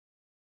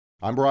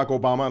I'm Barack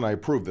Obama, and I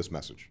approve this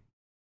message.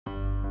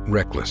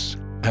 Reckless,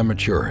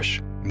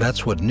 amateurish.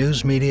 That's what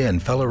news media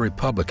and fellow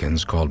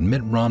Republicans called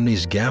Mitt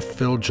Romney's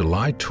gaffe-filled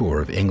July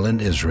tour of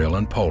England, Israel,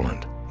 and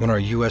Poland. When our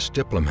U.S.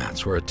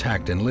 diplomats were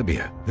attacked in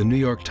Libya, the New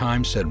York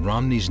Times said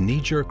Romney's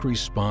knee-jerk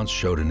response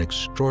showed an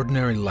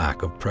extraordinary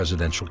lack of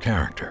presidential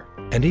character.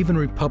 And even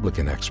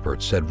Republican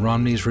experts said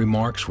Romney's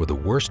remarks were the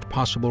worst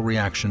possible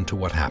reaction to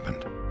what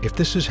happened. If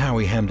this is how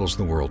he handles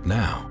the world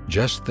now,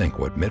 just think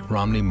what Mitt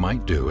Romney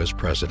might do as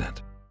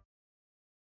president.